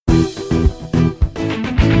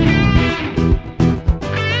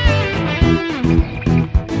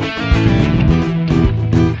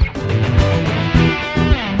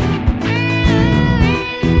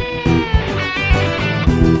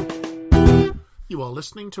You are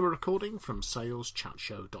listening to a recording from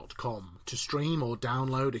saleschatshow.com. To stream or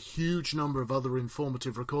download a huge number of other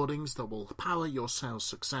informative recordings that will power your sales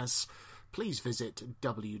success, please visit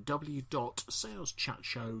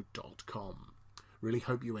www.saleschatshow.com. Really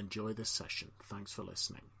hope you enjoy this session. Thanks for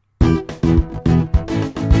listening.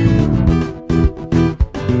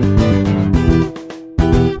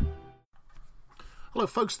 Hello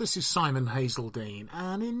folks, this is Simon Hazeldine,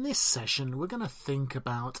 and in this session we're going to think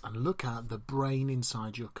about and look at the brain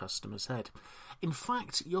inside your customer's head. In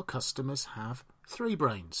fact, your customers have three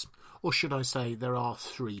brains, or should I say there are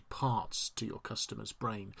three parts to your customer's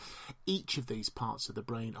brain. Each of these parts of the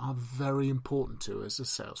brain are very important to us as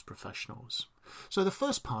sales professionals. So the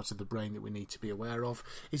first part of the brain that we need to be aware of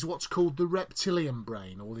is what's called the reptilian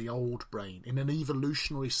brain, or the old brain. In an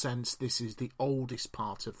evolutionary sense, this is the oldest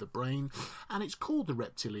part of the brain, and it's called the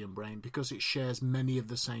reptilian brain because it shares many of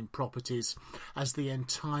the same properties as the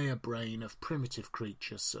entire brain of primitive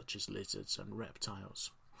creatures such as lizards and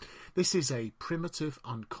reptiles. This is a primitive,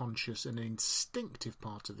 unconscious and instinctive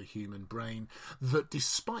part of the human brain that,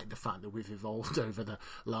 despite the fact that we've evolved over the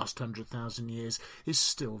last 100,000 years, is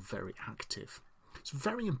still very active. It's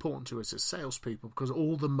very important to us as salespeople because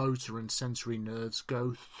all the motor and sensory nerves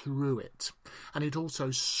go through it, and it also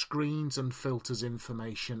screens and filters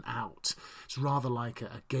information out. It's rather like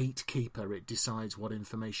a gatekeeper. It decides what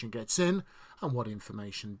information gets in and what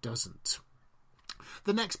information doesn't.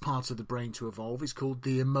 The next part of the brain to evolve is called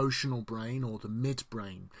the emotional brain, or the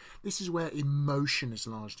midbrain. This is where emotion is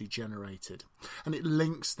largely generated, and it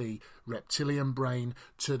links the reptilian brain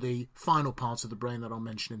to the final part of the brain that I'll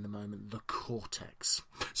mention in a moment, the cortex.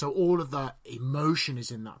 So all of that emotion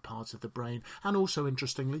is in that part of the brain, and also,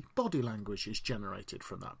 interestingly, body language is generated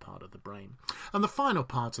from that part of the brain. And the final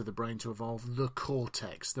part of the brain to evolve, the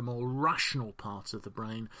cortex, the more rational part of the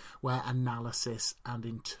brain, where analysis and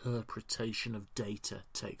interpretation of data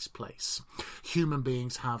takes place. Human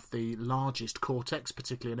beings have the largest cortex,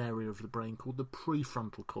 particularly an area of the brain called the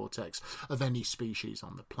prefrontal cortex, of any species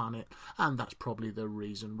on the planet, and that's probably the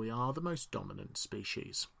reason we are the most dominant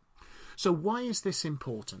species. So why is this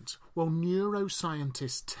important? Well,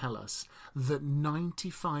 neuroscientists tell us that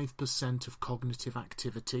 95% of cognitive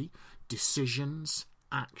activity, decisions,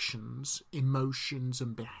 actions, emotions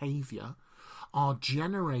and behaviour are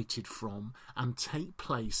generated from and take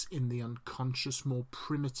place in the unconscious, more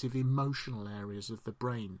primitive emotional areas of the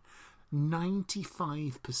brain.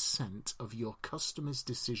 95% of your customers'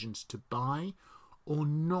 decisions to buy or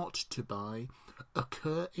not to buy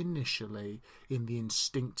occur initially in the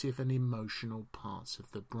instinctive and emotional parts of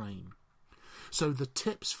the brain. So the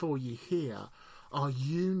tips for you here are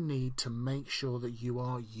you need to make sure that you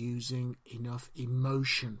are using enough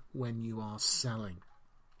emotion when you are selling.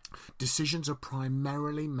 Decisions are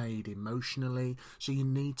primarily made emotionally, so you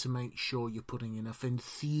need to make sure you're putting enough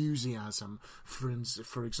enthusiasm,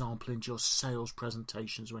 for example, into your sales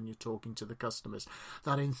presentations when you're talking to the customers.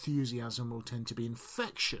 That enthusiasm will tend to be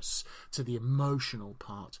infectious to the emotional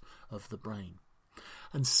part of the brain.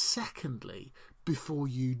 And secondly, before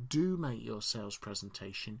you do make your sales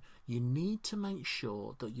presentation, you need to make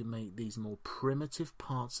sure that you make these more primitive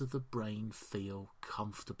parts of the brain feel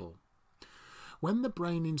comfortable. When the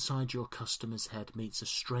brain inside your customer's head meets a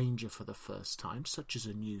stranger for the first time, such as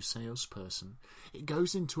a new salesperson, it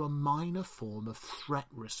goes into a minor form of threat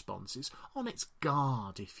response. It's on its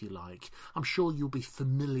guard, if you like. I'm sure you'll be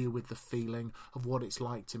familiar with the feeling of what it's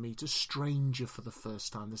like to meet a stranger for the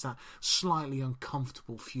first time. There's that slightly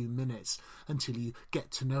uncomfortable few minutes until you get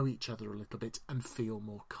to know each other a little bit and feel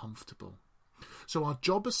more comfortable. So our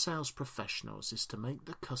job as sales professionals is to make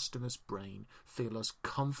the customer's brain feel as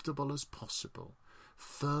comfortable as possible.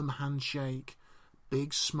 Firm handshake,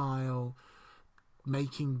 big smile,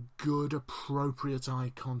 making good, appropriate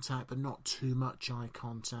eye contact, but not too much eye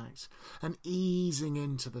contact, and easing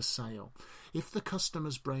into the sale. If the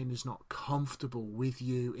customer's brain is not comfortable with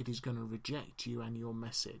you, it is going to reject you and your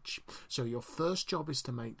message. So your first job is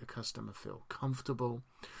to make the customer feel comfortable,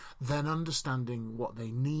 then understanding what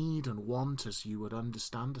they need and want, as you would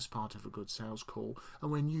understand as part of a good sales call.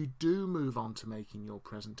 And when you do move on to making your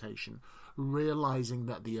presentation, realizing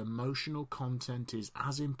that the emotional content is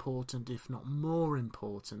as important, if not more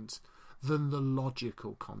important, than the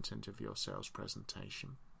logical content of your sales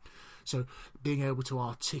presentation. So being able to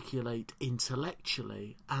articulate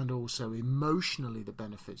intellectually and also emotionally the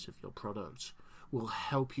benefits of your product will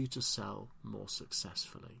help you to sell more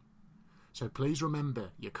successfully. So please remember,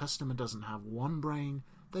 your customer doesn't have one brain,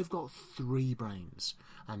 they've got three brains,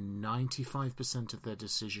 and 95% of their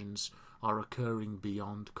decisions are occurring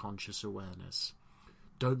beyond conscious awareness.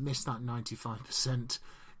 Don't miss that 95%,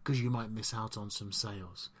 because you might miss out on some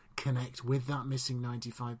sales. Connect with that missing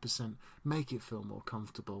 95%, make it feel more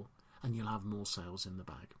comfortable, and you'll have more sales in the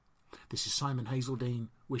bag. This is Simon Hazeldine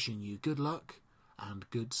wishing you good luck and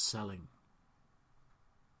good selling.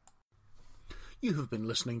 You have been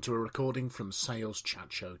listening to a recording from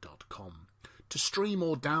saleschatshow.com. To stream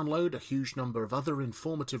or download a huge number of other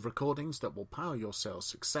informative recordings that will power your sales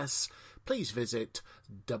success, please visit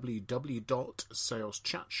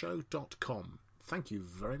www.saleschatshow.com. Thank you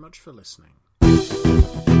very much for listening.